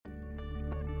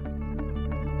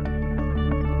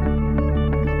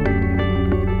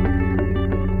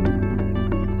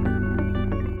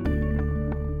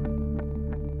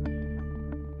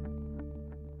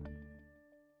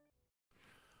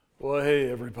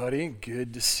everybody.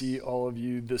 Good to see all of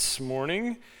you this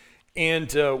morning.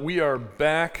 And we are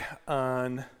back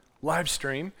on live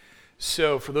stream.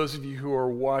 So for those of you who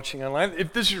are watching online,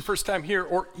 if this is your first time here,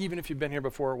 or even if you've been here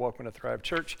before, welcome to Thrive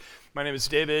Church. My name is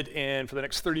David, and for the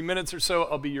next 30 minutes or so,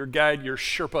 I'll be your guide, your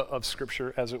Sherpa of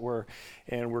Scripture, as it were.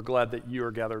 And we're glad that you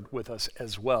are gathered with us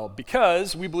as well,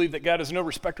 because we believe that God is no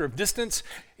respecter of distance,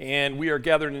 and we are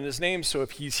gathered in His name. So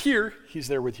if He's here, He's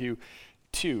there with you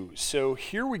too. So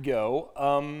here we go.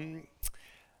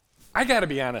 I got to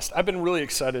be honest. I've been really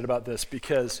excited about this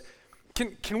because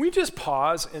can we just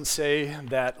pause and say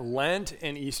that Lent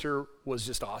and Easter was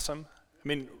just awesome? I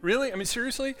mean, really? I mean,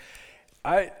 seriously?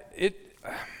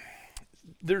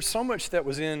 There's so much that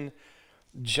was in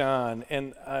John,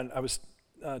 and I was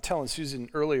telling Susan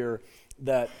earlier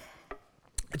that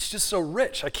it's just so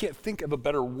rich. I can't think of a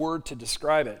better word to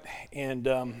describe it.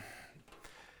 And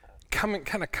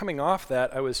coming off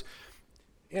that, I was,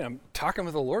 talking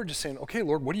with the Lord, just saying, okay,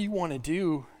 Lord, what do you want to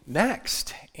do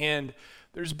next? And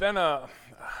there's been a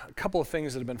couple of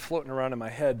things that have been floating around in my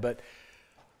head, but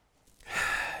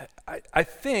I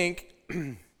think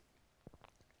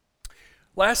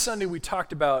last Sunday we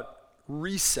talked about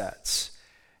resets,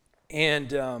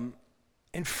 and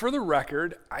for the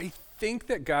record, I think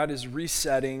that God is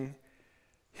resetting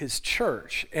His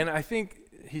church, and I think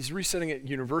He's resetting it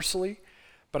universally.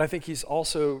 But I think He's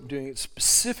also doing it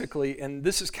specifically, and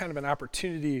this is kind of an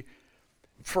opportunity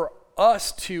for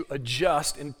us to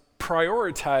adjust and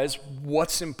prioritize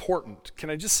what's important. Can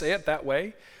I just say it that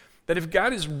way? That if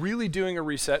God is really doing a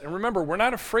reset, and remember, we're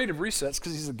not afraid of resets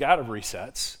because He's the God of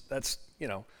resets. That's,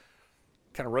 kind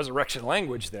of resurrection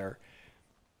language there.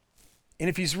 And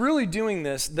if He's really doing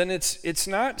this, then it's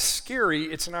not scary,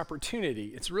 it's an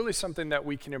opportunity. It's really something that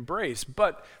we can embrace.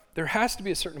 But there has to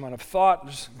be a certain amount of thought.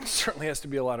 There certainly has to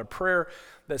be a lot of prayer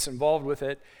that's involved with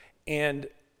it. And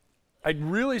I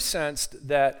really sensed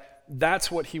that that's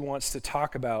what He wants to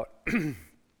talk about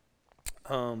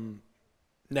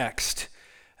next,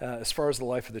 as far as the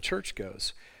life of the church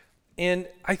goes. And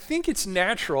I think it's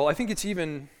natural, I think it's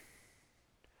even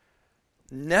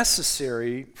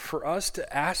necessary for us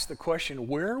to ask the question,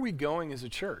 where are we going as a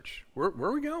church? Where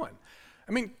are we going?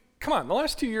 I mean, come on, the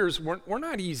last 2 years we're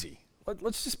not easy.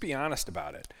 Let's just be honest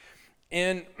about it.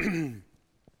 And,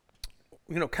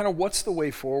 kind of what's the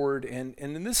way forward? And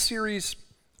in this series,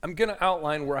 I'm going to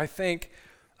outline where I think,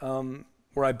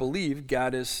 where I believe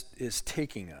God is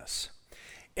taking us.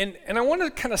 And I want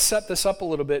to kind of set this up a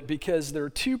little bit because there are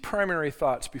two primary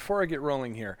thoughts before I get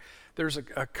rolling here. There's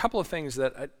a couple of things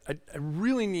that I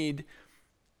really need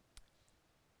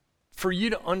for you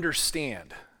to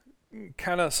understand,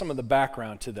 kind of some of the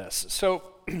background to this. So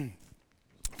a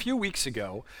few weeks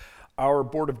ago, our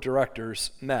board of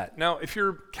directors met. Now, if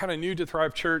you're kind of new to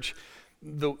Thrive Church,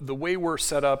 the way we're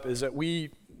set up is that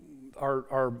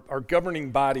our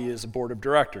governing body is a board of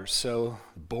directors. So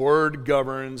the board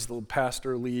governs, the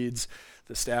pastor leads,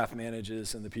 the staff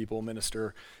manages, and the people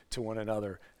minister to one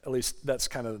another. At least that's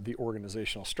kind of the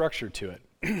organizational structure to it.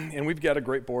 And we've got a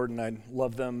great board, and I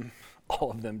love them, all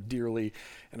of them dearly,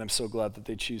 and I'm so glad that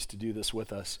they choose to do this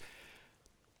with us.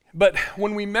 But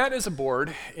when we met as a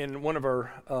board in one of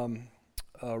our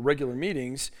regular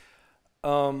meetings,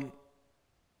 let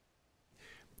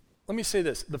me say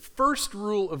this. The first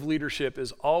rule of leadership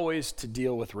is always to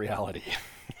deal with reality.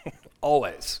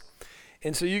 Always.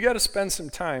 And so you got to spend some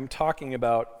time talking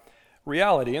about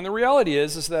reality. And the reality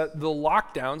is that the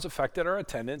lockdowns affected our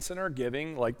attendance and our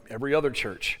giving like every other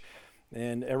church.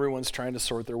 And everyone's trying to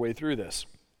sort their way through this.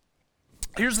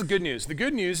 Here's the good news. The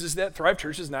good news is that Thrive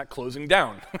Church is not closing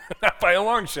down, not by a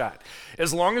long shot.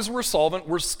 As long as we're solvent,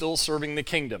 we're still serving the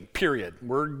kingdom, period.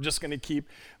 We're just going to keep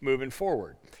moving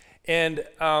forward. And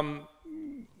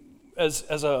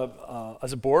as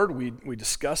a board, we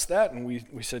discussed that, and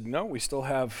we said, no, we still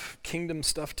have kingdom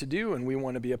stuff to do, and we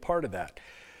want to be a part of that.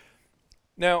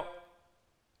 Now,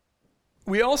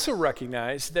 we also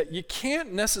recognize that you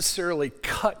can't necessarily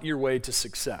cut your way to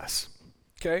success,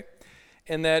 okay?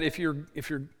 And that if you're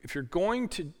going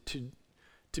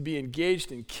to be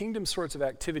engaged in kingdom sorts of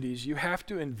activities, you have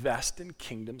to invest in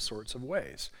kingdom sorts of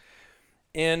ways.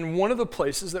 And one of the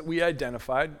places that we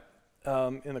identified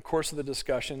in the course of the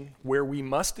discussion where we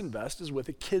must invest is with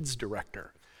a kids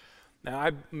director. Now,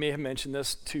 I may have mentioned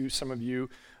this to some of you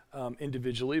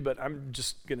individually, but I'm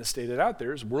just going to state it out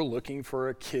there, is we're looking for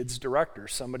a kids director,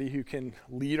 somebody who can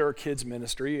lead our kids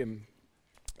ministry and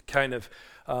kind of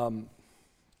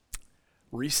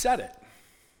reset it,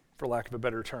 for lack of a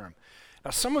better term.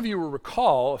 Now, some of you will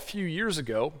recall a few years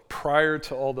ago, prior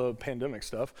to all the pandemic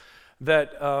stuff,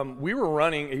 that we were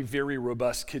running a very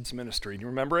robust kids ministry. Do you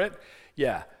remember it?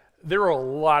 Yeah. there were a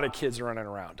lot of kids running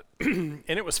around, and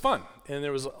it was fun, and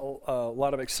there was a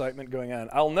lot of excitement going on.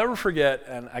 I'll never forget,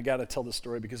 and I got to tell this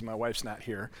story because my wife's not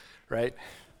here, right?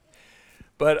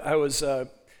 But I was,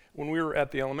 when we were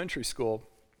at the elementary school,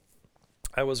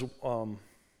 I was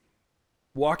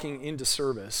walking into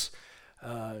service.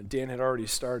 Dan had already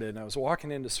started, and I was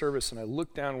walking into service, and I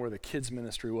looked down where the kids'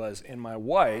 ministry was, and my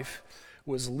wife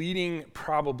was leading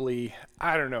probably,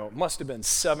 I don't know, it must have been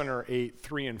 7 or 8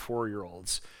 3- and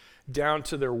 4-year-olds down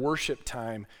to their worship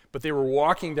time, but they were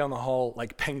walking down the hall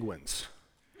like penguins.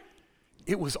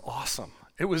 It was awesome.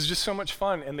 It was just so much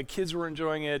fun, and the kids were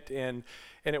enjoying it, and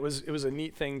it was a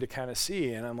neat thing to kind of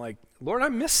see. And I'm like, Lord, I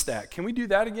missed that. Can we do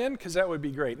that again? Because that would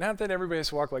be great. Not that everybody has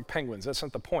to walk like penguins. That's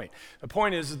not the point. The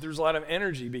point is that there's a lot of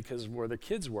energy because of where the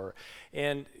kids were.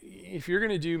 And if you're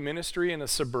going to do ministry in a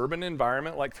suburban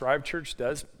environment like Thrive Church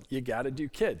does, you got to do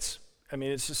kids. I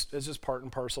mean, it's just part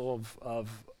and parcel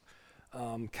of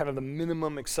kind of the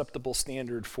minimum acceptable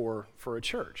standard for a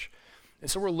church. And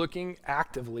so we're looking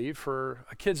actively for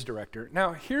a kids director.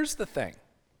 Now, here's the thing.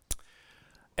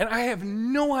 And I have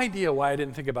no idea why I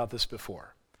didn't think about this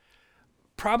before.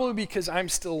 Probably because I'm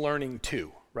still learning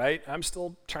too, right? I'm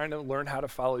still trying to learn how to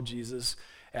follow Jesus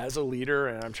as a leader,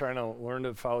 and I'm trying to learn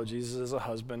to follow Jesus as a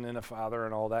husband and a father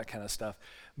and all that kind of stuff.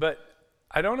 But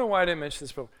I don't know why I didn't mention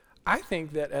this before. I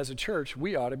think that as a church,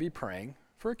 we ought to be praying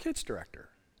for a kids director.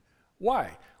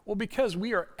 Why? Well, because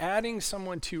we are adding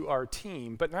someone to our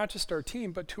team, but not just our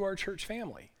team, but to our church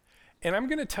family. And I'm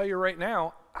going to tell you right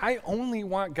now, I only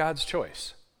want God's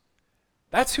choice.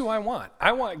 That's who I want.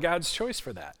 I want God's choice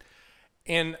for that.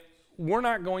 And we're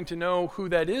not going to know who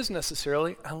that is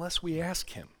necessarily unless we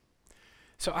ask him.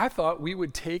 So I thought we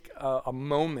would take a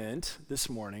moment this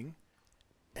morning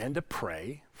and to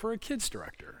pray for a kids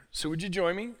director. So would you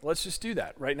join me? Let's just do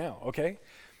that right now, okay?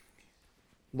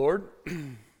 Lord,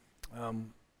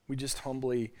 we just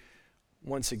humbly,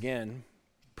 once again,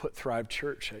 put Thrive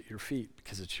Church at your feet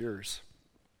because it's yours.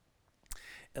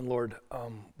 And Lord,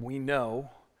 we know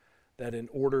that in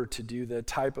order to do the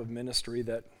type of ministry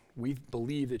that we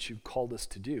believe that you've called us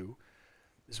to do,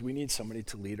 is we need somebody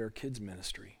to lead our kids'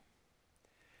 ministry.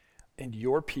 And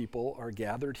your people are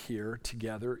gathered here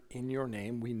together in your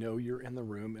name. We know you're in the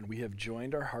room, and we have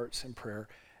joined our hearts in prayer,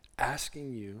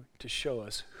 asking you to show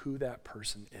us who that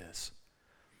person is.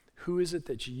 Who is it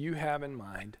that you have in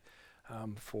mind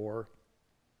for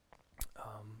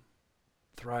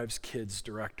Thrive's Kids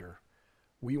Director?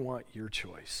 We want your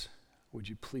choice. Would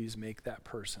you please make that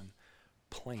person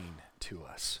plain to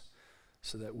us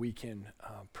so that we can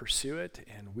pursue it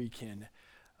and we can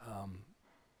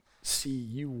see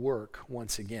you work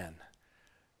once again?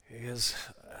 Because,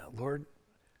 Lord,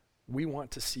 we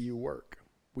want to see you work.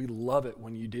 We love it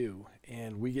when you do,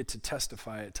 and we get to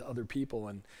testify it to other people,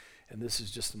 and this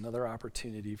is just another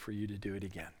opportunity for you to do it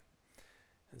again.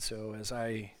 And so as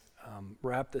I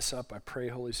wrap this up, I pray,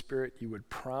 Holy Spirit, you would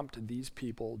prompt these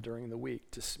people during the week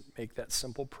to make that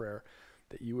simple prayer,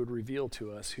 that you would reveal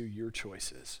to us who your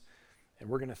choice is. And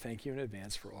we're going to thank you in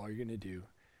advance for all you're going to do. In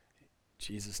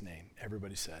Jesus' name,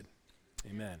 everybody said,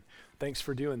 amen. Thanks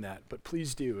for doing that, but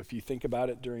please do, if you think about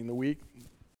it during the week,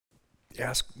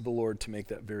 ask the Lord to make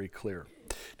that very clear.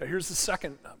 Now here's the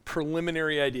second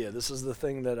preliminary idea. This is the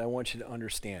thing that I want you to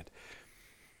understand.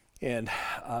 And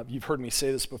you've heard me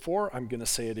say this before. I'm going to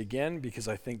say it again because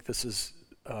I think this is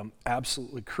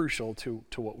absolutely crucial to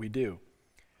what we do.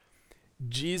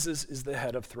 Jesus is the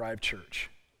head of Thrive Church,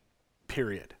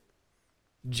 period.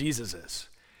 Jesus is.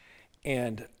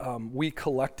 And we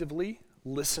collectively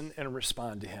listen and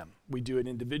respond to him. We do it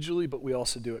individually, but we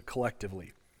also do it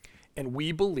collectively. And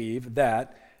we believe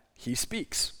that he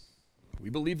speaks. We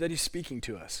believe that he's speaking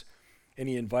to us. And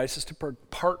he invites us to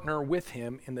partner with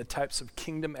him in the types of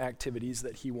kingdom activities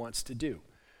that he wants to do.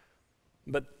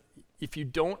 But if you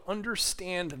don't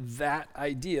understand that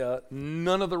idea,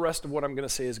 none of the rest of what I'm going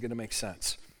to say is going to make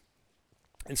sense.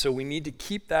 And so we need to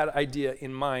keep that idea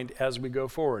in mind as we go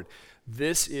forward.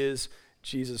 This is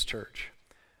Jesus' church.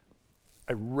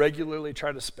 I regularly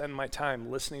try to spend my time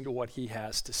listening to what he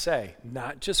has to say,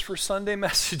 not just for Sunday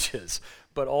messages,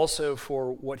 but also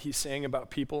for what he's saying about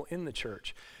people in the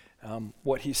church.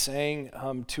 What he's saying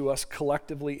to us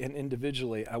collectively and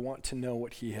individually. I want to know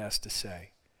what he has to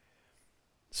say.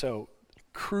 So,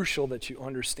 crucial that you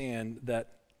understand that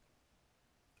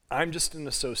I'm just an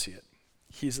associate.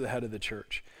 He's the head of the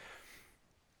church.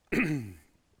 And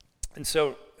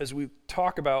so, as we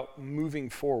talk about moving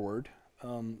forward,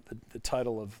 the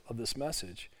title of this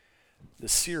message,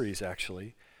 this series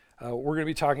actually, we're going to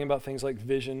be talking about things like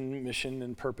vision, mission,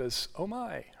 and purpose. Oh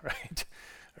my, right?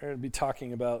 We're going to be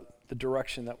talking about the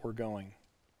direction that we're going.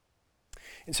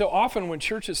 And so often when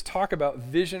churches talk about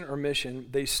vision or mission,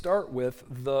 they start with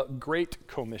the Great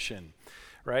Commission,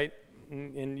 right?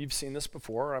 And you've seen this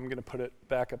before. I'm going to put it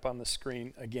back up on the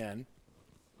screen again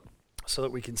so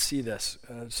that we can see this.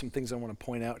 Some things I want to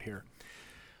point out here.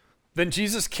 Then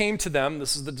Jesus came to them,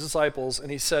 this is the disciples,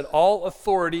 and he said, "All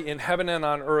authority in heaven and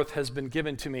on earth has been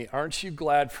given to me. Aren't you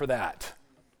glad for that?"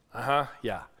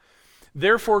 Yeah.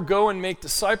 "Therefore go and make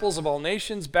disciples of all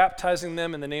nations, baptizing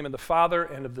them in the name of the Father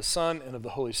and of the Son and of the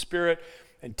Holy Spirit,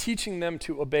 and teaching them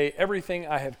to obey everything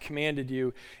I have commanded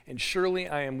you. And surely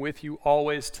I am with you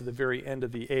always to the very end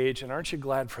of the age." And aren't you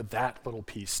glad for that little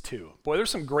piece too? Boy, there's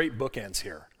some great bookends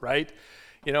here, right?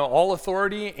 You know, all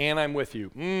authority and I'm with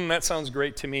you. That sounds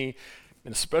great to me.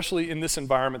 And especially in this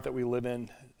environment that we live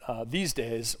in these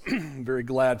days, I'm very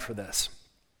glad for this.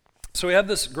 So we have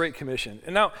this Great Commission.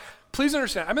 And now, please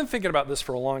understand, I've been thinking about this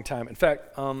for a long time. In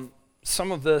fact,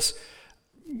 some of this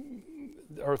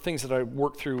are things that I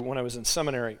worked through when I was in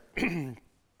seminary.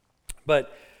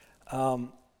 But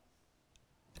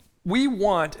we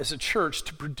want, as a church,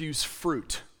 to produce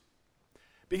fruit.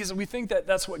 Because we think that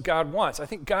that's what God wants. I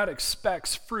think God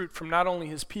expects fruit from not only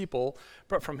his people,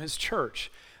 but from his church.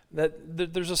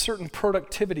 That there's a certain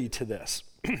productivity to this.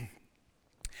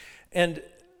 And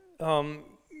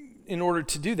in order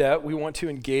to do that, we want to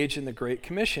engage in the Great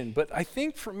Commission. But I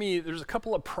think for me, there's a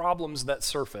couple of problems that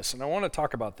surface, and I want to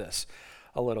talk about this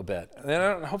a little bit.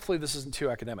 And hopefully this isn't too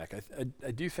academic.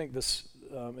 I do think this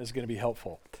is going to be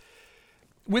helpful.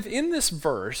 Within this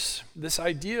verse, this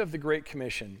idea of the Great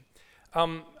Commission,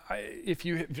 if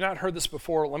you've not heard this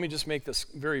before, let me just make this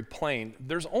very plain.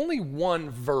 There's only one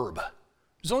verb.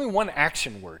 There's only one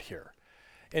action word here.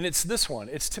 And it's this one.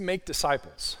 It's to make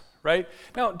disciples, right?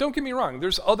 Now, don't get me wrong.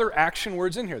 There's other action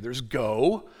words in here. There's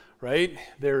go, right?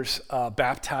 There's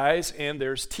baptize, and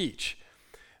there's teach.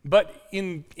 But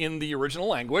in the original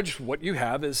language, what you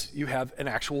have is you have an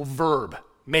actual verb,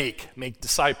 make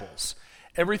disciples.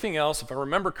 Everything else, if I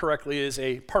remember correctly, is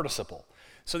a participle.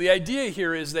 So the idea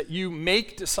here is that you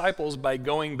make disciples by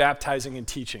going, baptizing, and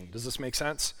teaching. Does this make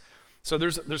sense? So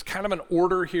there's kind of an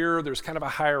order here, there's kind of a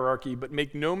hierarchy, but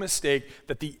make no mistake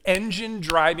that the engine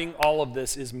driving all of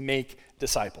this is make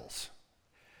disciples.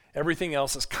 Everything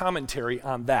else is commentary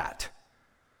on that.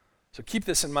 So keep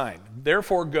this in mind.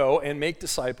 Therefore go and make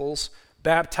disciples,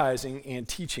 baptizing and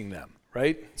teaching them,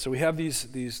 right? So we have these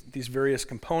various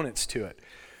components to it.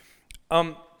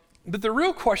 But the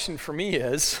real question for me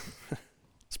is,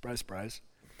 surprise, surprise,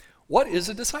 what is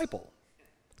a disciple?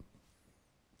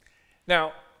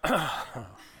 Now,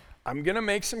 I'm going to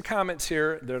make some comments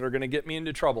here that are going to get me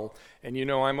into trouble, and you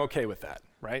know I'm okay with that,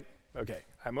 right? Okay,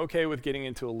 I'm okay with getting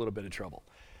into a little bit of trouble.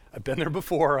 I've been there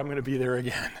before, I'm going to be there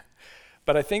again.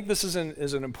 But I think this is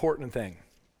an important thing.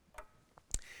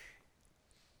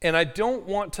 And I don't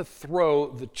want to throw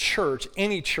the church,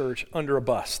 any church, under a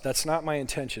bus. That's not my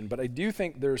intention, but I do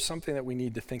think there's something that we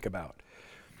need to think about.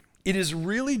 It is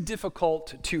really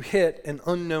difficult to hit an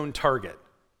unknown target.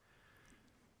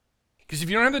 Because if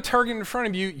you don't have the target in front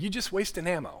of you, you just waste an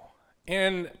ammo.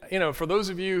 And, for those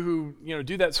of you who,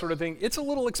 do that sort of thing, it's a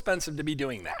little expensive to be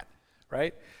doing that,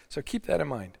 right? So keep that in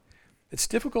mind. It's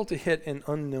difficult to hit an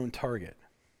unknown target.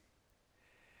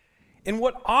 And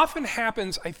what often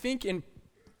happens, I think, in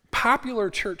popular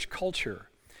church culture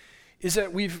is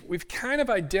that we've kind of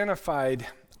identified,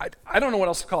 I don't know what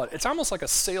else to call it. It's almost like a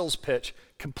sales pitch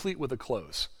complete with a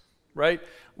close, right?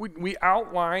 We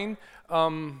outline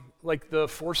like the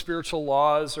 4 spiritual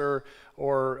laws or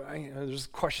there's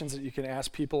questions that you can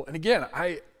ask people. And again,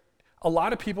 a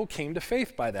lot of people came to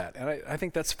faith by that, and I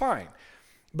think that's fine.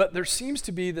 But there seems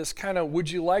to be this kind of, would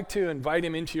you like to invite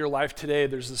him into your life today?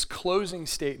 There's this closing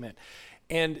statement.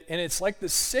 And it's like the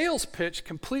sales pitch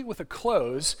complete with a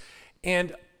close.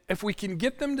 And if we can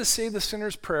get them to say the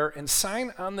sinner's prayer and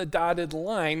sign on the dotted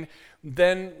line,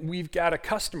 then we've got a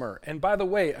customer. And by the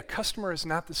way, a customer is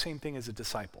not the same thing as a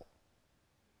disciple.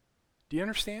 Do you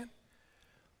understand?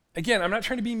 Again, I'm not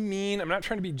trying to be mean. I'm not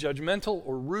trying to be judgmental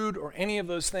or rude or any of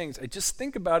those things. I just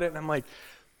think about it and I'm like,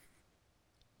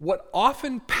 what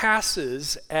often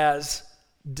passes as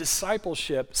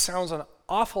discipleship sounds an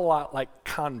awful lot like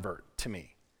convert to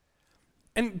me.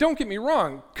 And don't get me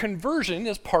wrong, conversion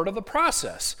is part of the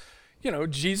process.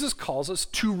 Jesus calls us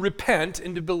to repent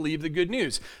and to believe the good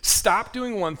news. Stop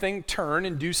doing one thing, turn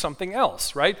and do something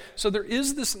else, right? So there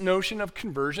is this notion of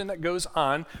conversion that goes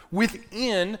on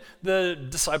within the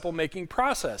disciple-making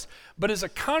process. But is a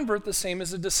convert the same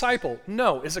as a disciple?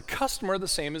 No. Is a customer the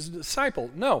same as a disciple?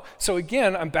 No. So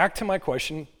again, I'm back to my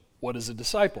question, what is a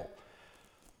disciple?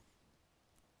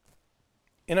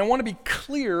 And I want to be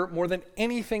clear more than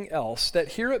anything else that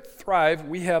here at Thrive,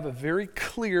 we have a very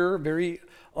clear, very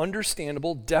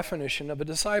understandable definition of a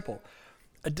disciple.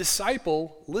 A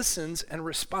disciple listens and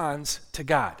responds to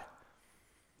God.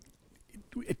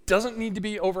 It doesn't need to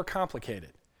be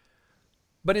overcomplicated.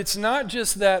 But it's not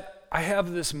just that I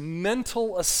have this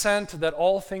mental assent that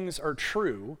all things are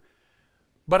true,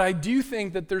 but I do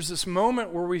think that there's this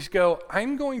moment where we go,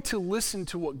 I'm going to listen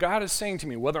to what God is saying to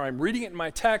me, whether I'm reading it in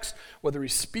my text, whether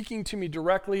he's speaking to me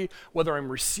directly, whether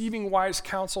I'm receiving wise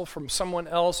counsel from someone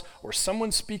else, or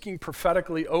someone speaking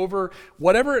prophetically over,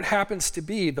 whatever it happens to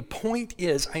be, the point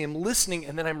is I am listening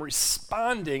and then I'm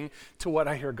responding to what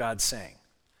I hear God saying.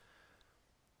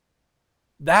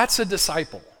 That's a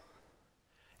disciple.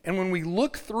 And when we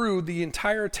look through the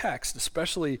entire text,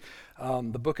 especially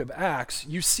the book of Acts,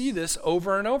 you see this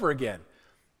over and over again.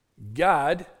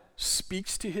 God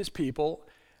speaks to his people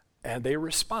and they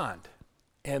respond.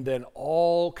 And then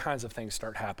all kinds of things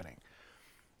start happening.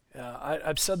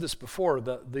 I've said this before,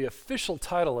 the official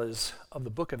title of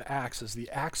the book of Acts is the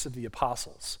Acts of the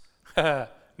Apostles.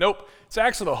 Nope, it's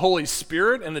Acts of the Holy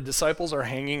Spirit, and the disciples are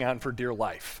hanging on for dear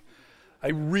life. I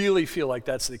really feel like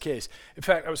that's the case. In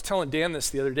fact, I was telling Dan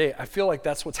this the other day. I feel like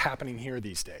that's what's happening here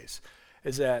these days,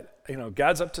 is that,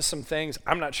 God's up to some things.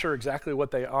 I'm not sure exactly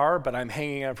what they are, but I'm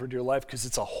hanging on for dear life because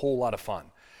it's a whole lot of fun.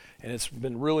 And it's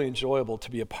been really enjoyable to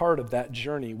be a part of that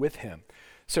journey with him.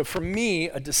 So for me,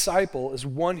 a disciple is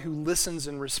one who listens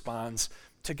and responds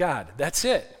to God. That's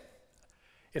it.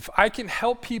 If I can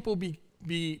help people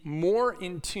be more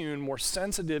in tune, more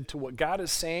sensitive to what God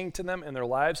is saying to them in their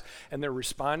lives, and they're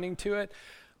responding to it,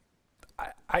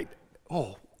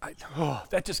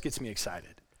 that just gets me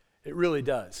excited. It really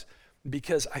does.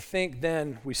 Because I think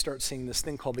then we start seeing this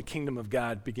thing called the kingdom of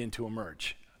God begin to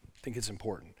emerge. I think it's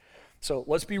important. So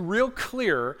let's be real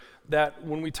clear that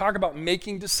when we talk about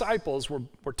making disciples,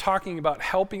 we're talking about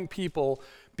helping people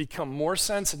become more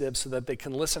sensitive so that they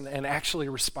can listen and actually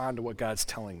respond to what God's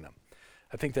telling them.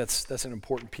 I think that's an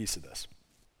important piece of this.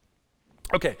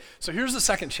 Okay, so here's the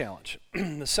second challenge,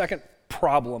 the second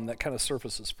problem that kind of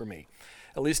surfaces for me,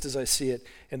 at least as I see it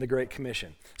in the Great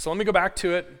Commission. So let me go back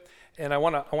to it, and I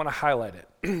want to highlight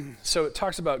it. So it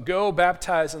talks about go,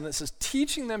 baptize, and this is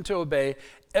teaching them to obey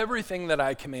everything that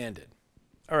I commanded.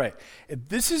 All right,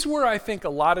 this is where I think a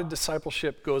lot of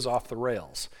discipleship goes off the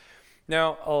rails.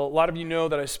 Now, a lot of you know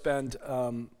that I spend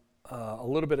a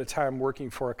little bit of time working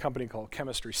for a company called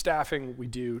Chemistry Staffing. We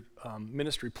do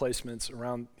ministry placements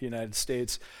around the United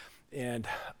States, and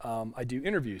I do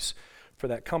interviews for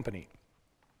that company.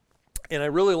 And I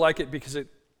really like it because it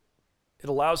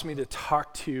allows me to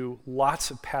talk to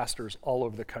lots of pastors all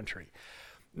over the country.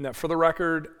 Now, for the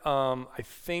record, I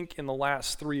think in the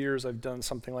last 3 years I've done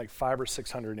something like 500 or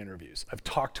 600 interviews. I've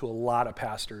talked to a lot of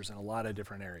pastors in a lot of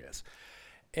different areas.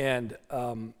 And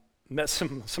met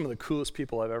some of the coolest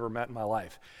people I've ever met in my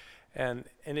life. And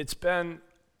it's been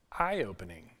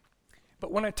eye-opening.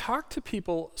 But when I talk to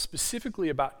people specifically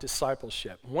about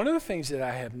discipleship, one of the things that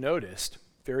I have noticed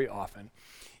very often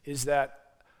is that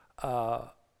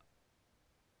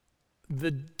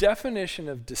the definition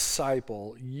of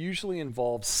disciple usually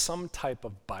involves some type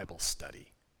of Bible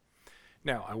study.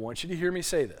 Now, I want you to hear me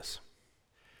say this.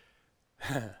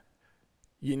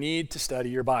 You need to study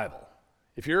your Bible.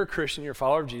 If you're a Christian, you're a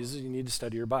follower of Jesus, you need to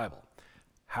study your Bible.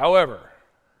 However,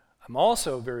 I'm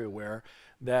also very aware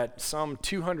that some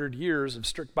 200 years of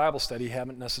strict Bible study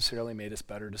haven't necessarily made us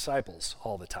better disciples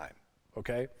all the time,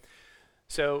 okay?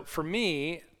 So for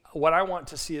me, what I want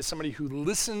to see is somebody who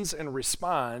listens and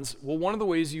responds. Well, one of the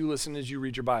ways you listen is you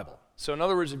read your Bible. So in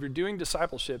other words, if you're doing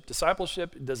discipleship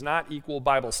does not equal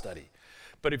Bible study.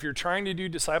 But if you're trying to do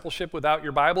discipleship without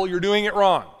your Bible, you're doing it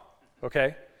wrong,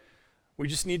 okay? We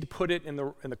just need to put it in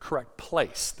the correct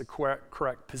place, the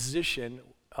correct position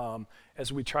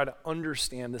as we try to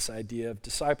understand this idea of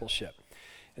discipleship.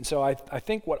 And so I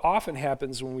think what often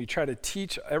happens when we try to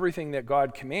teach everything that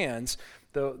God commands,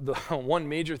 the one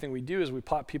major thing we do is we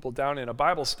plot people down in a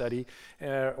Bible study,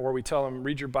 or we tell them,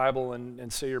 read your Bible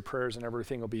and say your prayers and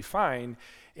everything will be fine.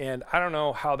 And I don't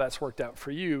know how that's worked out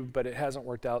for you, but it hasn't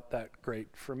worked out that great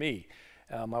for me.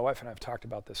 My wife and I have talked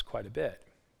about this quite a bit.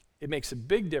 It makes a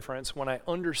big difference when I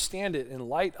understand it in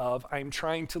light of I'm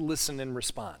trying to listen and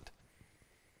respond.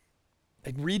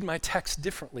 I read my text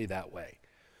differently that way.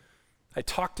 I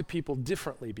talk to people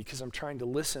differently because I'm trying to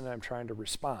listen and I'm trying to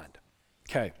respond.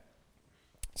 Okay,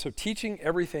 so teaching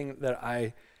everything that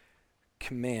I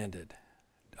commanded.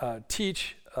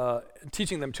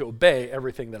 Teaching them to obey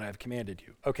everything that I've commanded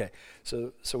you. Okay,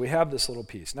 so we have this little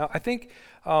piece. Now, I think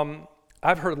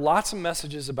I've heard lots of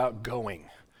messages about going.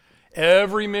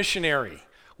 Every missionary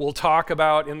will talk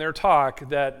about in their talk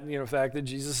that, the fact that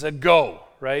Jesus said go,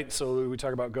 right? So we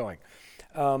talk about going.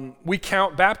 We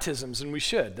count baptisms, and we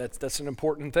should. That's an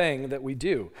important thing that we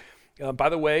do. By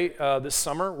the way, this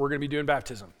summer, we're going to be doing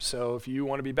baptism. So if you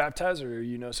want to be baptized, or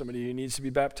you know somebody who needs to be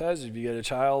baptized, if you get a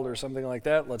child or something like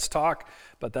that, let's talk.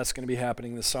 But that's going to be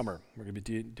happening this summer. We're going to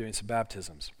be doing some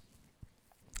baptisms.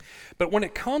 But when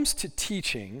it comes to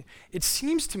teaching, it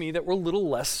seems to me that we're a little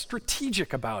less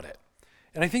strategic about it.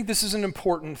 And I think this is an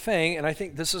important thing, and I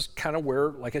think this is kind of where,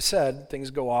 like I said,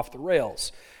 things go off the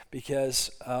rails.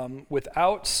 Because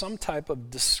without some type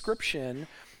of description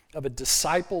of a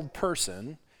discipled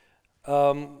person,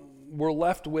 we're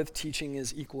left with teaching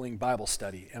is equaling Bible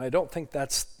study. And I don't think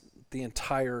that's the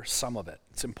entire sum of it.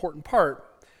 It's an important part,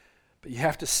 but you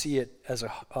have to see it as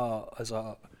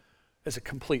a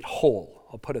complete whole.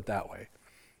 I'll put it that way.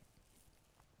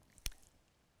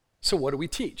 So what do we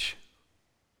teach?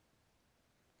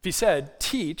 If he said,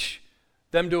 teach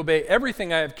them to obey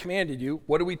everything I have commanded you,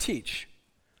 what do we teach?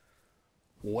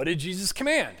 What did Jesus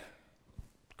command?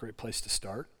 Great place to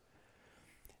start.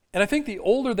 And I think the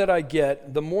older that I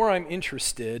get, the more I'm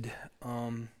interested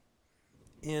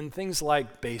in things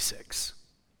like basics,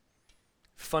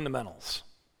 fundamentals.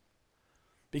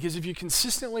 Because if you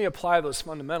consistently apply those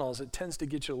fundamentals, it tends to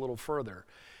get you a little further.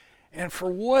 And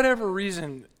for whatever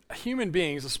reason, human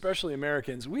beings, especially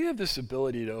Americans, we have this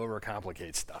ability to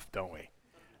overcomplicate stuff, don't we?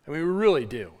 I mean, we really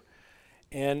do.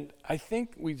 And I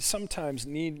think we sometimes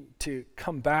need to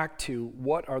come back to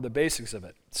what are the basics of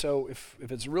it. So if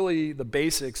it's really the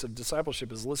basics of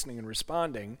discipleship is listening and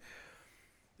responding,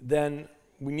 then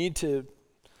we need to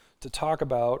talk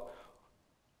about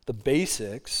the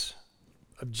basics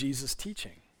of Jesus'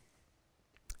 teaching.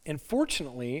 And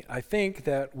fortunately, I think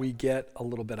that we get a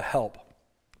little bit of help.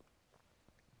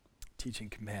 Teaching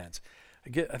commands.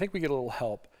 I think we get a little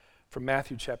help from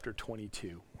Matthew chapter 22.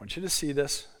 I want you to see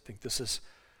this. I think this is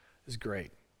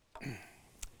great.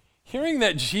 Hearing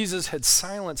that Jesus had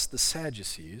silenced the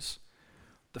Sadducees,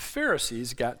 the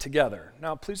Pharisees got together.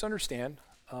 Now, please understand,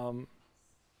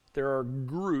 there are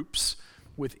groups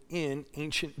within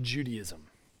ancient Judaism.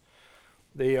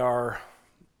 They are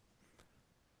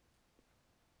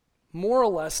more or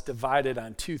less divided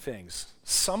on two things: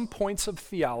 some points of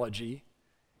theology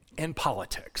and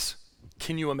politics.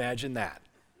 Can you imagine that?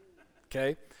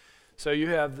 Okay? So you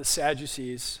have the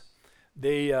Sadducees.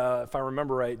 They, if I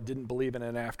remember right, didn't believe in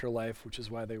an afterlife, which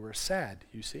is why they were sad,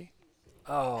 you see?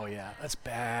 Oh, yeah, that's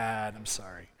bad. I'm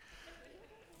sorry.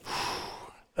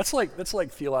 That's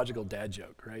like theological dad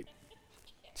joke, right?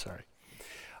 Sorry.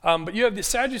 But you have the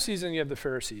Sadducees and you have the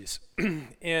Pharisees.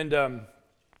 And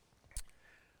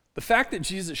the fact that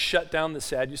Jesus shut down the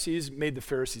Sadducees made the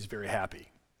Pharisees very happy,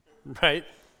 right?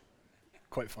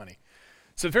 Quite funny.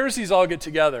 So the Pharisees all get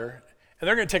together, and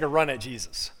they're going to take a run at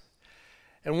Jesus.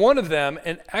 And one of them,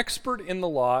 an expert in the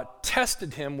law,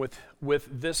 tested him with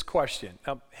this question.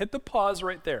 Now, hit the pause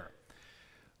right there.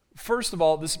 First of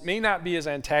all, this may not be as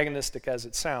antagonistic as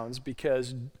it sounds,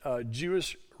 because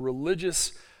Jewish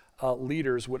religious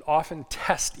leaders would often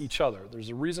test each other. There's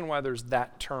a reason why there's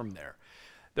that term there.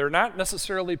 They're not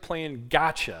necessarily playing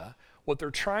gotcha. What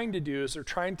they're trying to do is they're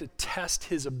trying to test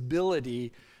his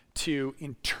ability to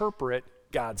interpret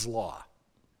God's law.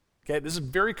 Okay, this is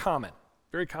very common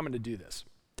to do this.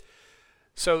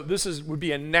 So this would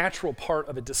be a natural part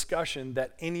of a discussion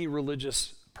that any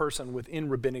religious person within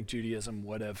rabbinic Judaism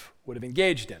would have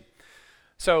engaged in.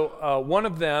 So one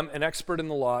of them, an expert in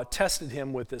the law, tested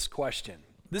him with this question.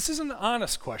 This is an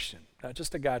honest question, not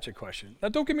just a gotcha question. Now,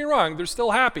 don't get me wrong; they're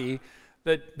still happy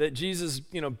that Jesus,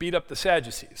 beat up the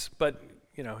Sadducees. But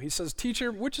he says,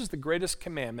 "Teacher, which is the greatest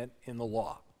commandment in the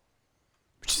law?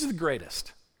 Which is the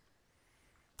greatest?"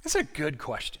 That's a good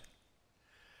question.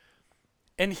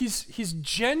 And he's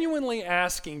genuinely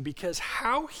asking, because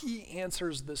how he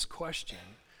answers this question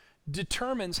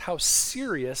determines how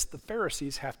serious the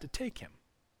Pharisees have to take him.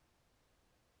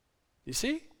 You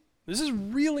see? This is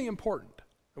really important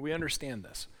that we understand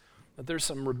this, that there's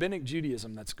some rabbinic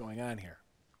Judaism that's going on here.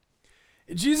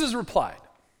 Jesus replied,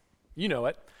 you know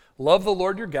it, love the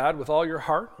Lord your God with all your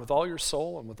heart, with all your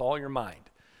soul, and with all your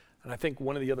mind. And I think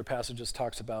one of the other passages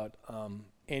talks about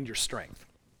and your strength.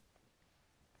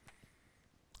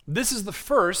 This is the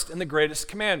first and the greatest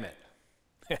commandment.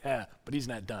 But he's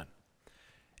not done.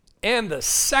 And the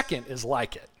second is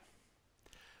like it.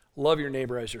 Love your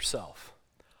neighbor as yourself.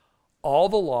 All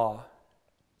the law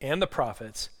and the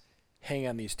prophets hang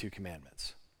on these two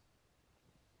commandments.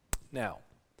 Now,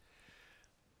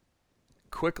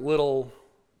 quick little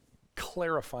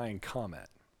clarifying comment.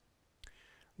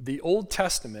 The Old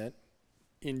Testament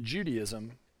in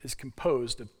Judaism is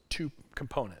composed of two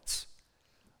components: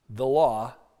 the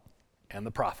law and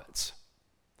the prophets.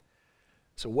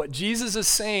 So what Jesus is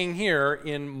saying here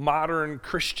in modern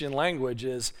Christian language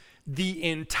is the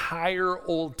entire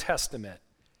Old Testament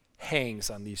hangs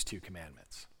on these two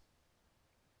commandments.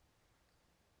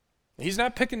 He's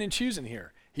not picking and choosing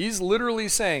here. He's literally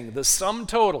saying the sum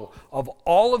total of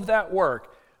all of that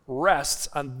work rests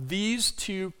on these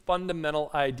two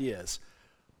fundamental ideas.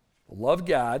 Love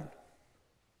God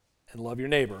and love your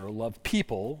neighbor, or love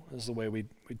people is the way we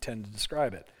tend to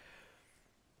describe it.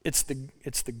 It's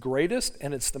the greatest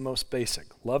and it's the most basic.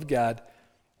 Love God,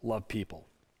 love people.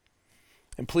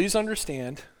 And please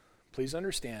understand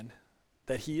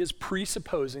that he is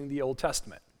presupposing the Old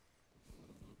Testament.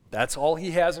 That's all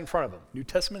he has in front of him. New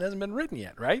Testament hasn't been written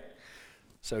yet, right?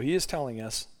 So he is telling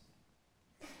us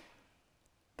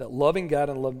that loving God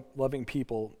and loving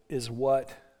people is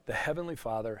what the Heavenly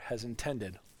Father has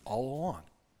intended all along.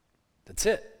 That's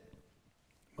it.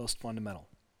 Most fundamental.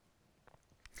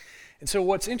 And so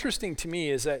what's interesting to me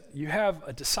is that you have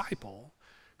a disciple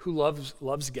who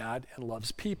loves God and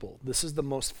loves people. This is the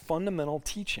most fundamental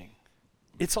teaching.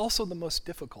 It's also the most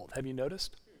difficult. Have you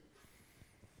noticed?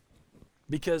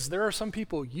 Because there are some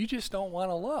people you just don't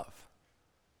want to love.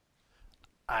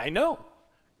 I know,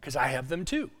 because I have them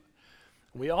too.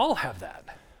 We all have that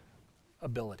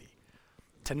ability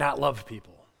to not love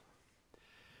people.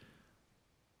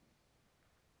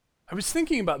 I was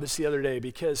thinking about this the other day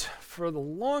because for the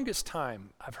longest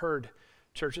time I've heard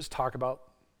churches talk about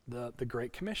the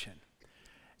Great Commission.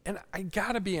 And I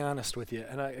got to be honest with you,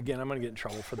 and I'm going to get in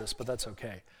trouble for this, but that's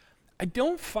okay. I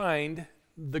don't find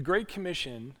the Great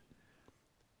Commission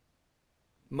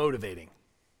motivating.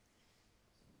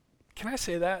 Can I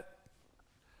say that?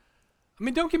 I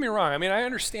mean, don't get me wrong. I mean, I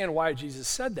understand why Jesus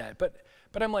said that, but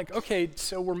I'm like, okay,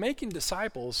 so we're making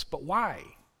disciples, but why?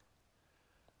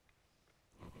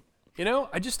 You know,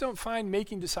 I just don't find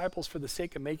making disciples for the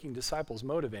sake of making disciples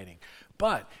motivating.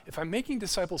 But if I'm making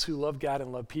disciples who love God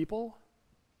and love people,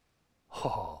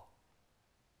 oh,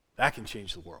 that can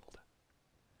change the world.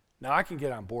 Now I can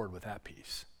get on board with that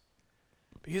piece.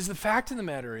 Because the fact of the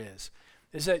matter is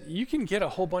that you can get a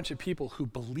whole bunch of people who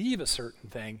believe a certain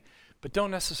thing, but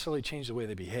don't necessarily change the way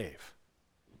they behave.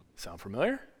 Sound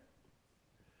familiar?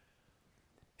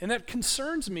 And that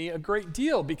concerns me a great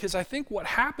deal because I think what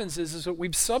happens is that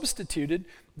we've substituted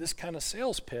this kind of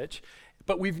sales pitch,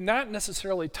 but we've not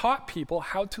necessarily taught people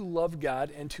how to love God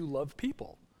and to love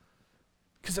people.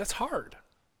 Because that's hard.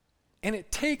 And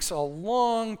it takes a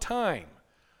long time.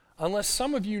 Unless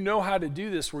some of you know how to do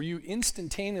this where you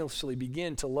instantaneously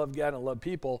begin to love God and love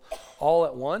people all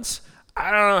at once,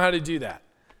 I don't know how to do that.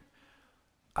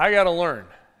 I got to learn.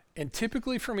 And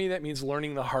typically for me, that means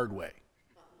learning the hard way.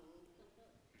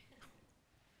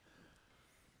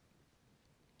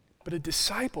 But a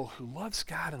disciple who loves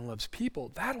God and loves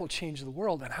people, that will change the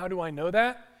world. And how do I know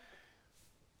that?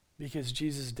 Because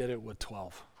Jesus did it with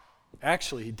 12.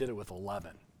 Actually, he did it with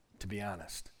 11, to be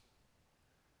honest.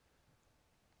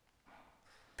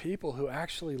 People who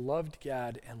actually loved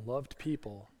God and loved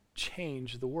people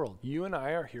changed the world. You and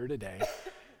I are here today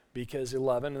because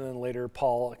 11, and then later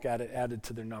Paul got it added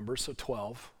to their number, so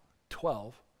 12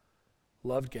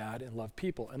 loved God and loved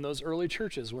people. And those early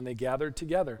churches, when they gathered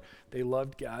together, they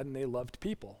loved God and they loved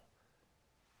people.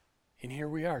 And here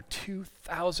we are,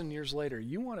 2,000 years later.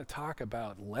 You want to talk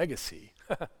about legacy.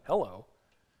 Hello.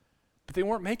 But they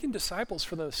weren't making disciples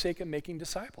for the sake of making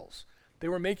disciples. They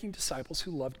were making disciples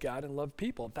who loved God and loved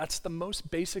people. That's the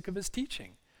most basic of his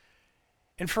teaching.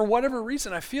 And for whatever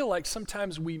reason, I feel like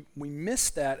sometimes we miss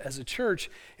that as a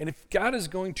church. And if God is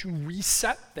going to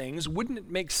reset things, wouldn't it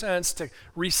make sense to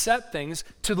reset things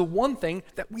to the one thing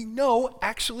that we know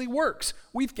actually works?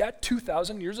 We've got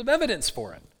 2,000 years of evidence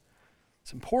for it.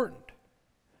 It's important.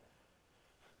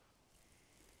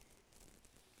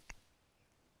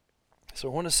 So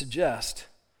I want to suggest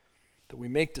that we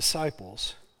make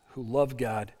disciples who love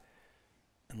God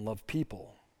and love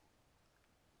people.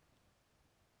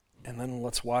 And then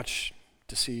let's watch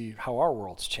to see how our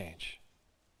worlds change.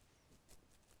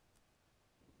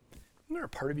 Isn't there a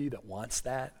part of you that wants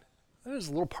that? There's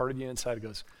a little part of you inside that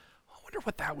goes, I wonder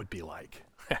what that would be like.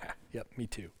 Yep, me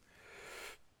too.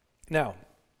 Now,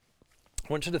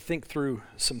 I want you to think through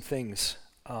some things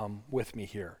with me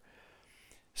here.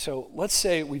 So let's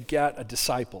say we've got a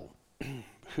disciple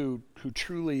who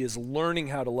truly is learning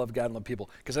how to love God and love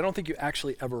people, because I don't think you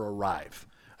actually ever arrive.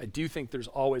 I do think there's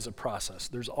always a process.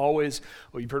 There's always,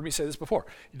 well, you've heard me say this before,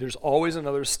 there's always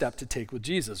another step to take with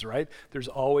Jesus, right? There's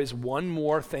always one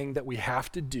more thing that we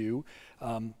have to do.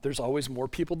 There's always more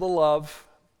people to love.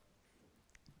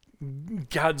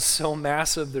 God's so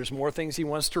massive. There's more things he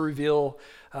wants to reveal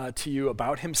to you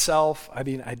about himself. I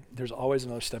mean, there's always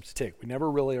another step to take. We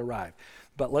never really arrive.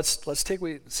 But let's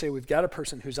say we've got a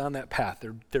person who's on that path.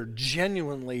 They're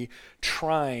genuinely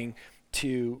trying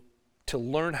to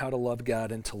learn how to love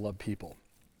God and to love people.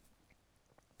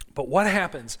 But what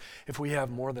happens if we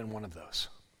have more than one of those?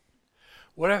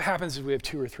 What happens if we have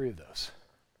 2 or 3 of those?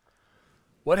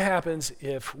 What happens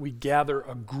if we gather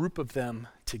a group of them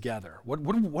together? What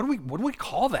do we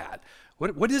call that?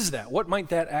 What is that? What might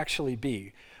that actually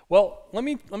be? Well, let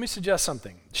me suggest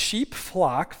something. Sheep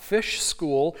flock, fish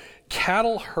school,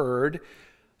 cattle herd,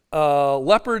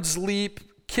 leopards leap,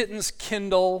 kittens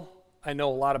kindle. I know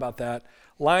a lot about that.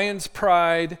 Lions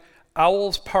pride,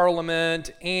 owls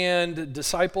parliament, and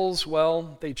disciples,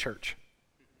 well, they church.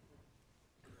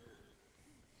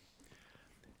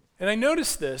 And I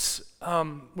noticed this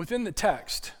within the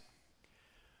text.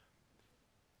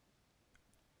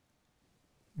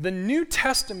 The New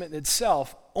Testament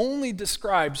itself only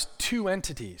describes 2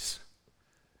 entities.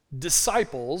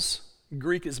 Disciples,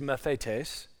 Greek is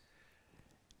mathetes,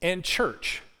 and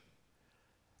church,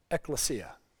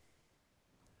 ekklesia.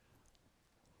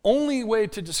 Only way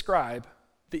to describe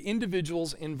the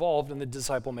individuals involved in the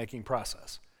disciple-making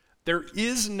process. There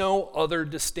is no other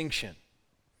distinction.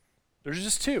 There's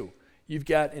just 2. You've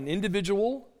got an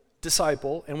individual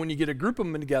disciple, and when you get a group of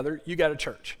them together, you got a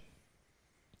church.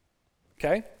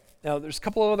 Okay? Now, there's a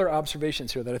couple of other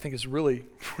observations here that I think is really,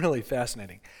 really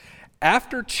fascinating.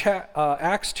 After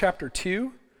Acts chapter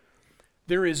 2,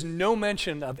 there is no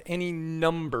mention of any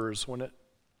numbers when it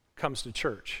comes to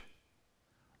church.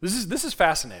 This is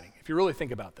fascinating, if you really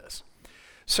think about this.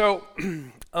 So,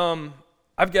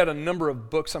 I've got a number of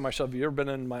books on my shelf. Have you ever been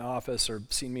in my office or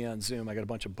seen me on Zoom? I got a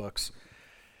bunch of books.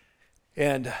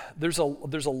 And there's a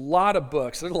lot of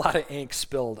books, there's a lot of ink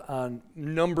spilled on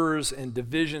numbers and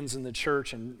divisions in the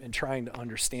church and trying to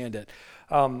understand it.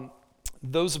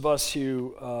 Those of us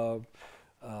who are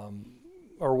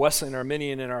Wesleyan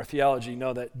Arminian in our theology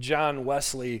know that John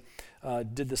Wesley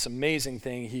did this amazing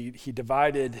thing. He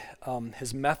divided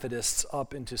his Methodists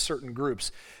up into certain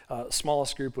groups.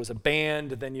 Smallest group was a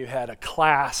band, then you had a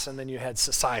class, and then you had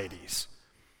societies.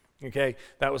 Okay,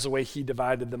 that was the way he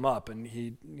divided them up, and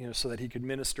so that he could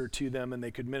minister to them and they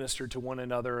could minister to one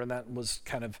another, and that was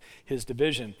kind of his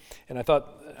division. And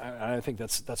I think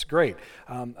that's great.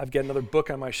 I've got another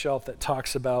book on my shelf that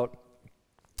talks about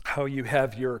how you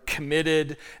have your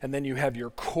committed, and then you have your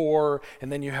core,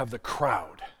 and then you have the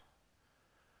crowd.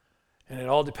 And it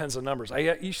all depends on numbers. I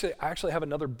actually have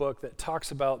another book that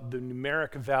talks about the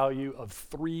numeric value of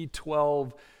 3,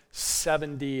 12,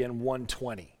 70, and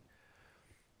 120.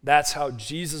 That's how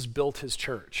Jesus built his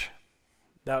church.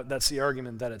 That's the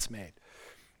argument that it's made.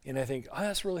 And I think,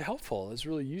 that's really helpful. It's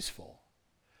really useful.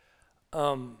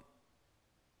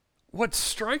 What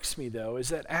strikes me, though, is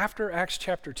that after Acts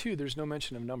chapter 2, there's no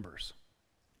mention of numbers,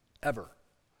 ever.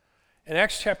 And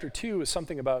Acts chapter 2 is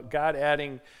something about God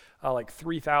adding like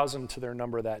 3,000 to their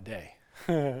number that day.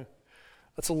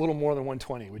 That's a little more than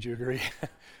 120, would you agree?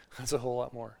 That's a whole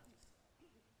lot more.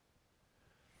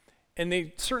 And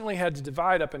they certainly had to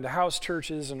divide up into house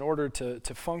churches in order to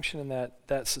function in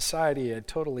that society. I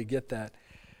totally get that.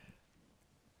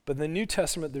 But in the New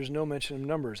Testament, there's no mention of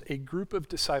numbers. A group of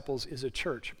disciples is a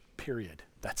church, period.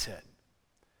 That's it.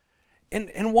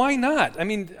 And why not? I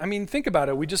mean, think about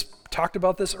it. We just talked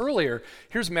about this earlier.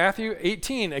 Here's Matthew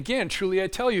 18. Again, truly I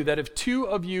tell you that if 2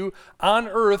 of you on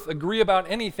earth agree about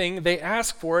anything, they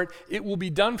ask for it, it will be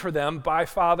done for them by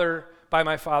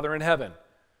my Father in heaven.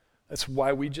 That's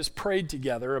why we just prayed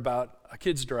together about a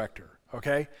kids director,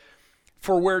 okay?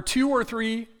 For where 2 or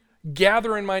 3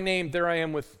 gather in my name, there I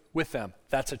am with them.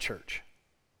 That's a church.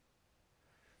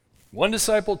 1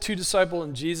 disciple, 2 disciple,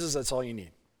 and Jesus, that's all you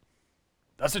need.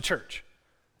 That's a church.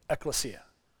 Ekklesia.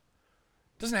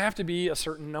 It doesn't have to be a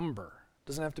certain number. It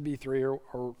doesn't have to be 3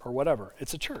 or whatever.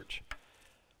 It's a church.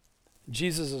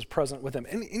 Jesus is present with them.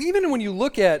 And even when you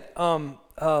look at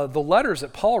the letters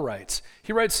that Paul writes,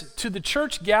 he writes, to the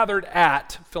church gathered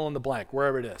at, fill in the blank,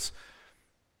 wherever it is.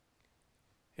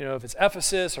 If it's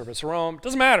Ephesus or if it's Rome, it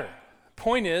doesn't matter. The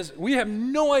point is, we have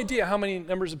no idea how many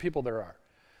numbers of people there are.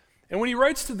 And when he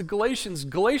writes to the Galatians,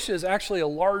 Galatia is actually a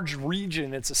large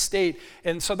region. It's a state.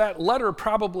 And so that letter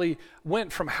probably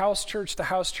went from house church to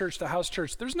house church to house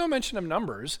church. There's no mention of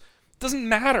numbers. It doesn't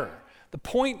matter. The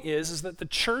point is that the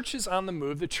church is on the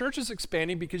move. The church is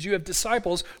expanding because you have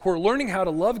disciples who are learning how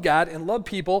to love God and love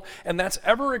people, and that's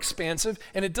ever expansive.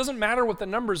 And it doesn't matter what the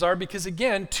numbers are because,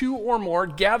 again, 2 or more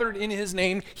gathered in his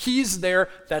name, he's there.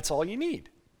 That's all you need.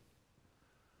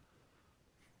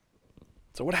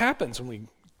 So what happens when we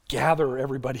gather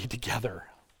everybody together?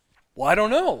 Well, I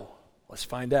don't know. Let's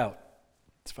find out.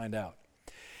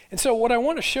 And so what I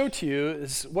want to show to you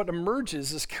is what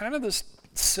emerges is kind of this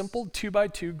simple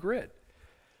 2x2 grid.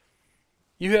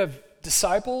 You have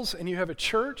disciples and you have a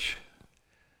church.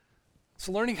 It's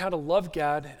learning how to love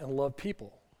God and love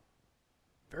people.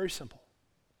 Very simple.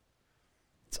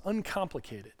 It's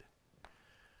uncomplicated.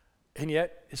 And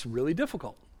yet, it's really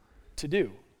difficult to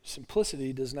do.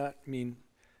 Simplicity does not mean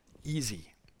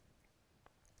easy.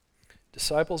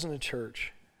 Disciples in a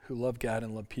church who love God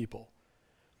and love people.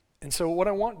 And so what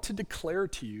I want to declare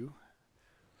to you,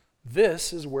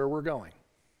 this is where we're going.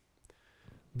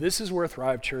 This is where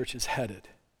Thrive Church is headed.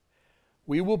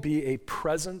 We will be a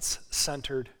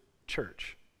presence-centered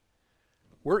church.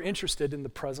 We're interested in the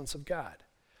presence of God.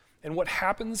 And what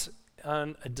happens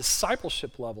on a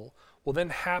discipleship level will then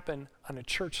happen on a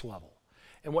church level.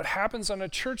 And what happens on a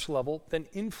church level then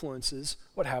influences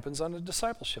what happens on a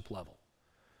discipleship level.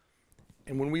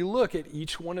 And when we look at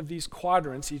each one of these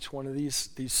quadrants, each one of these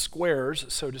squares,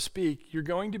 so to speak, you're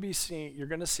going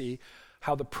to see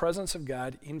how the presence of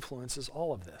God influences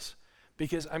all of this.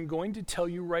 Because I'm going to tell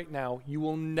you right now, you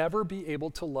will never be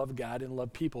able to love God and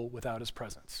love people without his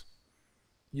presence.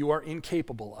 You are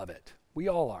incapable of it. We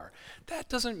all are. That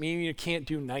doesn't mean you can't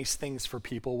do nice things for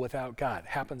people without God.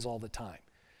 It happens all the time.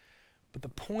 But the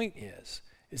point is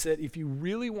that if you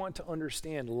really want to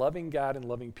understand loving God and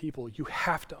loving people, you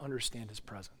have to understand his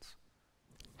presence.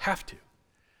 Have to.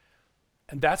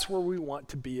 And that's where we want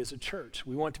to be as a church.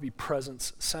 We want to be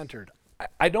presence-centered.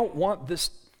 I don't want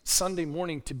this Sunday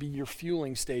morning to be your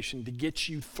fueling station to get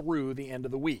you through the end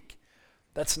of the week.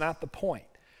 That's not the point.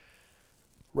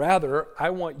 Rather, I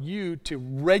want you to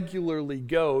regularly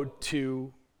go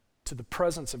to the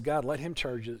presence of God. Let him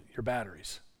charge your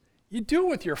batteries. You do it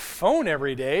with your phone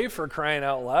every day, for crying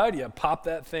out loud. You pop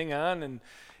that thing on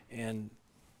and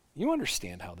you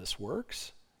understand how this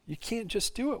works. You can't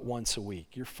just do it once a week.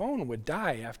 Your phone would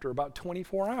die after about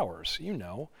 24 hours, you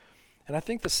know. And I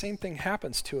think the same thing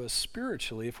happens to us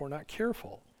spiritually if we're not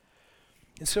careful.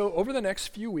 And so over the next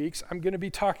few weeks, I'm going to be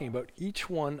talking about each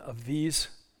one of these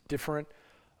different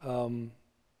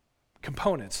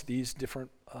components, these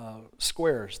different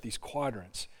squares, these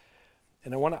quadrants.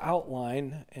 And I want to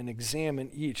outline and examine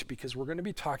each because we're going to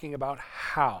be talking about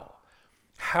how.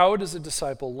 How does a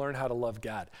disciple learn how to love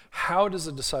God? How does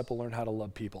a disciple learn how to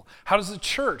love people? How does a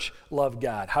church love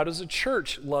God? How does a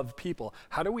church love people?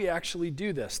 How do we actually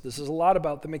do this? This is a lot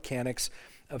about the mechanics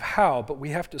of how, but we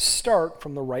have to start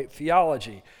from the right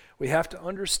theology. We have to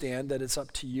understand that it's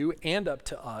up to you and up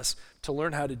to us to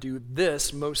learn how to do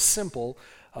this most simple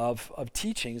of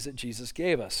teachings that Jesus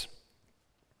gave us.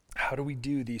 How do we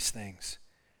do these things?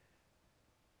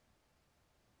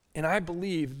 And I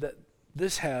believe that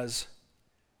this has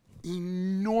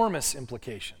enormous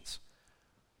implications.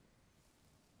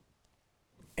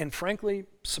 And frankly,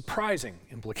 surprising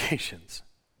implications,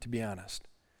 to be honest.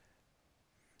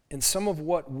 And some of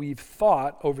what we've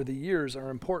thought over the years are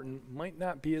important might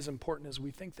not be as important as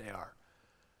we think they are.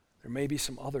 There may be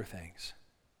some other things.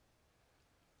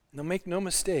 Now make no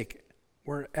mistake,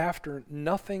 we're after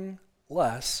nothing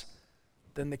less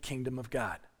than the kingdom of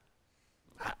God.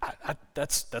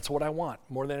 That's what I want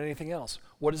more than anything else.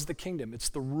 What is the kingdom? It's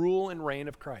the rule and reign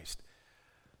of Christ.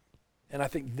 And I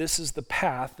think this is the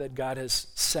path that God has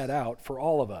set out for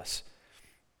all of us.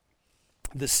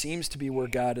 This seems to be where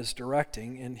God is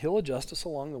directing, and he'll adjust us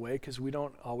along the way because we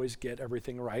don't always get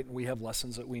everything right, and we have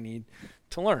lessons that we need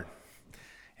to learn.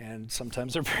 And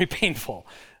sometimes they're very painful.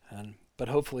 But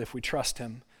hopefully if we trust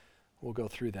him, we'll go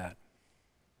through that.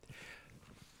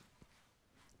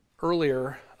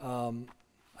 Earlier,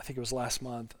 I think it was last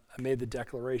month, I made the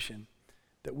declaration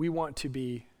that we want to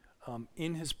be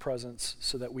in his presence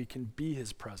so that we can be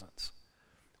his presence.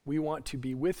 We want to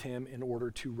be with him in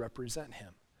order to represent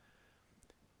him.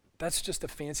 That's just a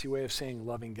fancy way of saying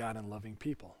loving God and loving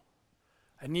people.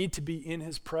 I need to be in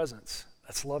his presence.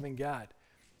 That's loving God.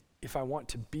 If I want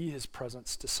to be his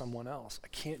presence to someone else, I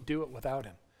can't do it without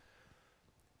him.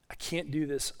 I can't do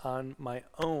this on my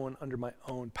own, under my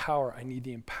own power. I need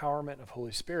the empowerment of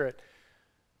Holy Spirit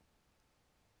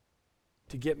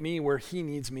to get me where he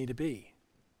needs me to be.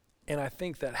 And I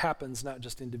think that happens not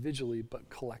just individually, but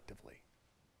collectively.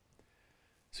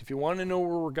 So if you want to know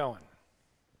where we're going,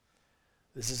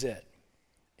 this is it.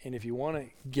 And if you want to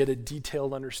get a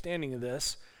detailed understanding of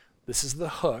this, this is the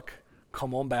hook.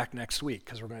 Come on back next week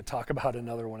because we're going to talk about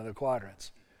another one of the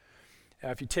quadrants. Now,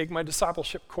 if you take my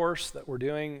discipleship course that we're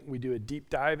doing, we do a deep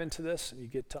dive into this and you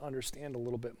get to understand a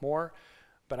little bit more.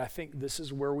 But I think this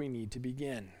is where we need to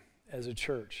begin as a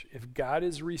church. If God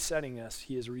is resetting us,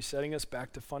 he is resetting us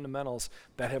back to fundamentals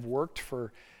that have worked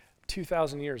for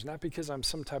 2,000 years, not because I'm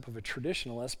some type of a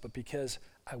traditionalist, but because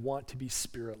I want to be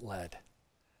Spirit-led.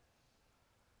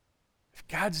 if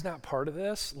God's not part of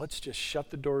this, let's just shut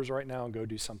the doors right now and go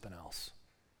do something else.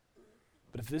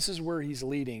 But if this is where he's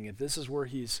leading, if this is where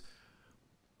he's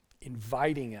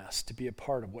inviting us to be a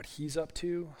part of what he's up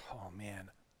to, oh man,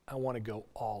 I want to go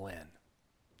all in.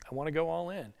 I want to go all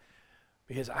in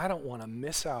because I don't want to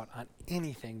miss out on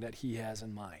anything that he has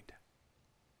in mind.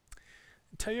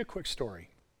 I'll tell you a quick story.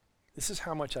 This is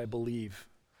how much I believe.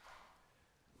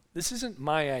 This isn't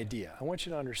my idea. I want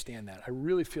you to understand that. I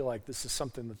really feel like this is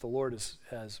something that the Lord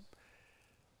has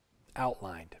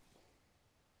outlined.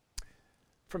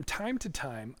 From time to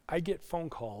time, I get phone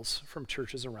calls from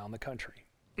churches around the country,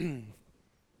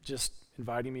 just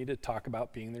inviting me to talk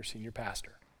about being their senior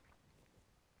pastor.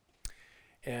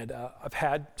 And I've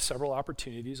had several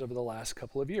opportunities over the last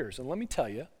couple of years. And let me tell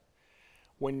you,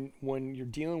 when you're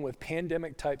dealing with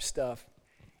pandemic type stuff,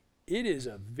 it is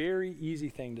a very easy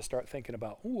thing to start thinking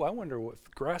about, I wonder if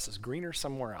grass is greener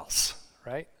somewhere else,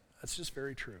 right? That's just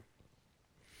very true.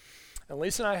 And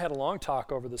Lisa and I had a long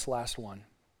talk over this last one.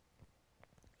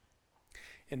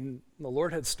 And the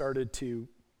Lord had started to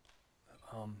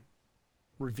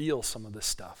reveal some of this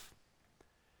stuff.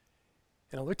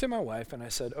 And I looked at my wife and I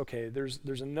said, okay, there's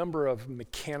a number of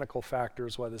mechanical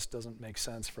factors why this doesn't make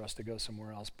sense for us to go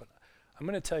somewhere else, but I'm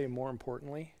going to tell you more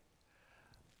importantly,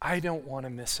 I don't want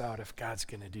to miss out if God's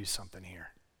going to do something here.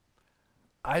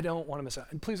 I don't want to miss out.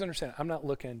 And please understand, I'm not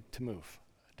looking to move.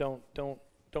 Don't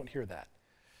hear that.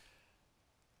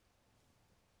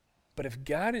 But if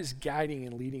God is guiding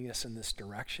and leading us in this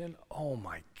direction, oh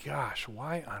my gosh,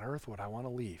 why on earth would I want to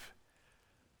leave?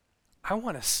 I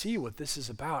want to see what this is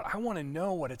about. I want to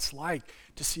know what it's like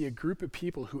to see a group of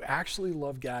people who actually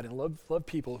love God and love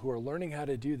people who are learning how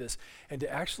to do this, and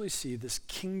to actually see this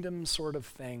kingdom sort of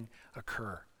thing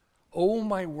occur. Oh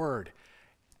my word.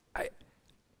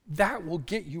 That will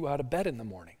get you out of bed in the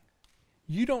morning.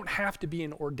 You don't have to be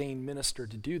an ordained minister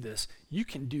to do this. You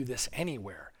can do this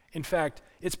anywhere. In fact,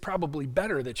 it's probably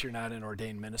better that you're not an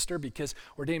ordained minister because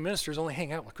ordained ministers only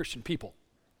hang out with Christian people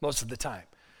most of the time.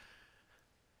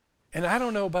 And I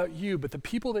don't know about you, but the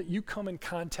people that you come in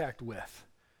contact with,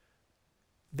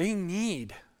 they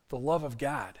need the love of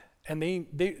God. And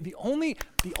the only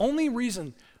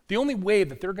way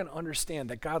that they're going to understand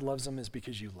that God loves them is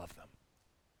because you love them.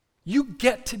 You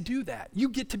get to do that. You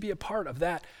get to be a part of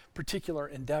that particular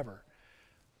endeavor.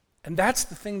 And that's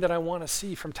the thing that I want to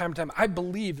see from time to time. I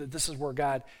believe that this is where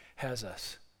God has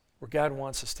us, where God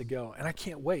wants us to go. And I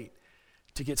can't wait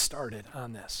to get started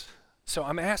on this. So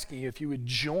I'm asking you if you would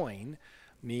join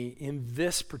me in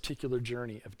this particular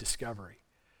journey of discovery.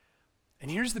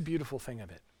 And here's the beautiful thing of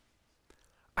it.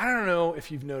 I don't know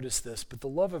if you've noticed this, but the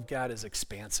love of God is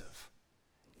expansive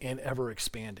and ever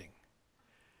expanding.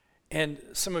 And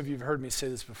some of you have heard me say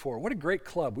this before. What a great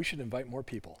club. We should invite more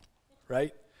people,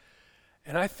 right?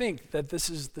 And I think that this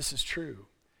is true.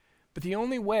 But the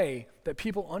only way that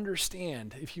people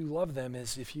understand if you love them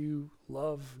is if you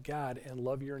love God and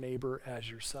love your neighbor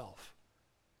as yourself.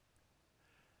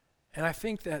 And I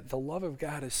think that the love of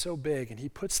God is so big, and he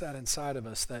puts that inside of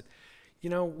us that,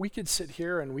 we could sit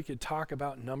here and we could talk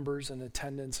about numbers and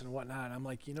attendance and whatnot. And I'm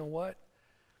like, you know what?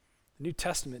 The New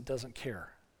Testament doesn't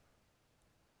care.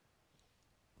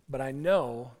 But I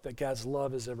know that God's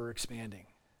love is ever expanding.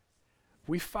 If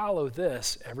we follow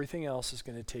this, everything else is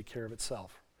going to take care of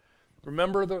itself.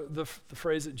 Remember the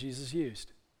phrase that Jesus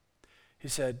used. He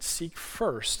said, seek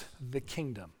first the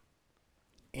kingdom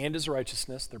and his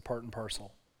righteousness, they're part and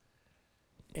parcel,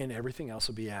 and everything else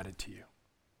will be added to you.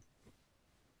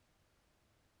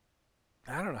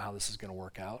 I don't know how this is going to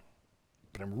work out,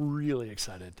 but I'm really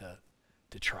excited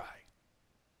to try.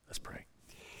 Let's pray.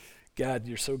 God,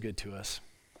 you're so good to us.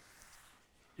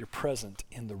 You're present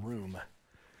in the room.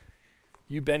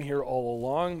 You've been here all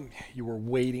along. You were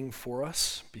waiting for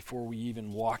us before we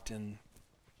even walked in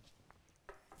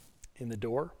the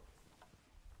door.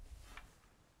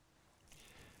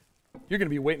 You're going to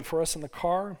be waiting for us in the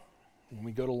car when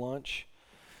we go to lunch,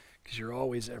 because you're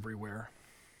always everywhere.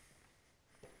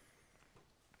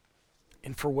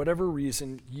 And for whatever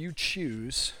reason, you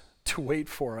choose to wait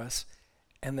for us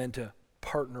and then to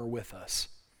partner with us.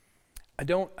 I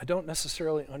don't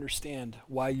necessarily understand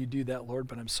why you do that, Lord,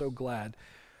 but I'm so glad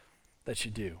that you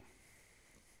do.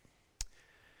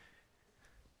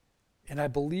 And I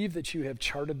believe that you have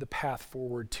charted the path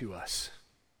forward to us.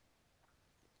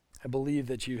 I believe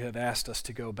that you have asked us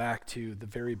to go back to the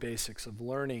very basics of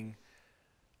learning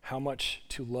how much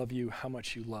to love you, how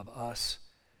much you love us,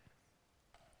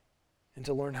 and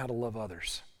to learn how to love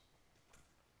others.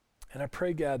 And I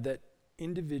pray, God, that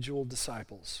individual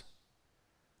disciples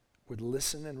would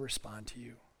listen and respond to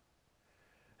you.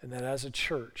 And that as a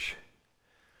church,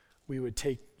 we would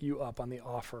take you up on the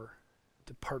offer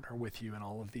to partner with you in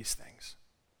all of these things.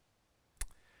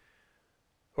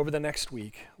 Over the next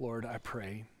week, Lord, I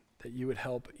pray that you would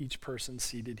help each person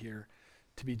seated here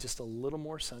to be just a little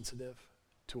more sensitive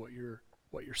to what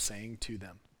you're saying to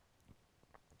them.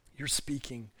 You're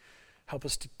speaking. Help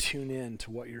us to tune in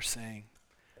to what you're saying.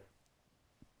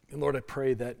 And Lord, I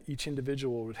pray that each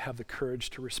individual would have the courage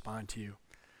to respond to you,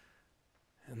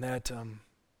 and that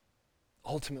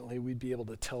ultimately we'd be able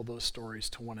to tell those stories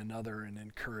to one another and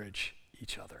encourage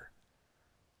each other.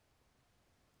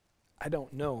 I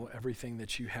don't know everything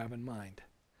that you have in mind,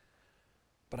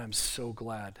 but I'm so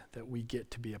glad that we get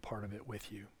to be a part of it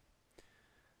with you.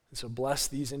 And so bless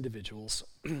these individuals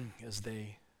as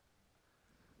they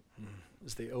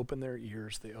open their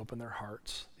ears, they open their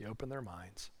hearts, they open their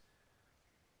minds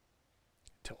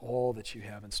to all that you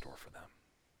have in store for them.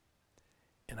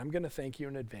 And I'm going to thank you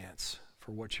in advance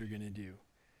for what you're going to do.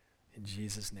 In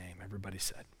Jesus' name, everybody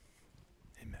said.